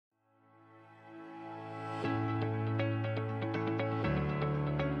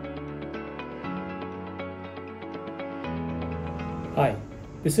Hi,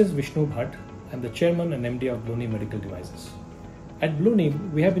 this is Vishnu Bhatt. I'm the Chairman and MD of Blueneem Medical Devices. At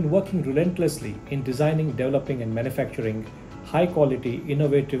Blueneem, we have been working relentlessly in designing, developing and manufacturing high-quality,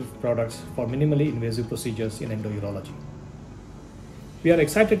 innovative products for minimally invasive procedures in endourology. We are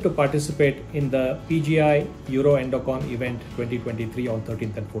excited to participate in the PGI URO ENDOCON event 2023 on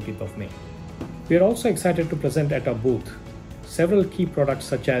 13th and 14th of May. We are also excited to present at our booth several key products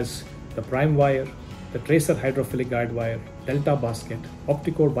such as the Prime Wire, the Tracer Hydrophilic Guide Wire, Delta Basket,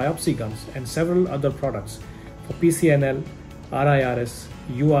 Opticore Biopsy Guns, and several other products for PCNL, RIRS,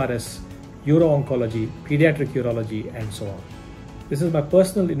 URS, Uro-Oncology, Pediatric Urology, and so on. This is my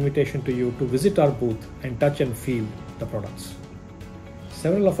personal invitation to you to visit our booth and touch and feel the products.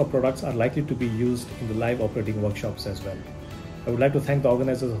 Several of our products are likely to be used in the live operating workshops as well. I would like to thank the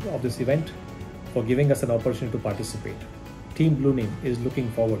organizers of this event for giving us an opportunity to participate. Team Blueneem is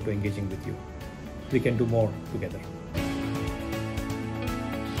looking forward to engaging with you. We can do more together.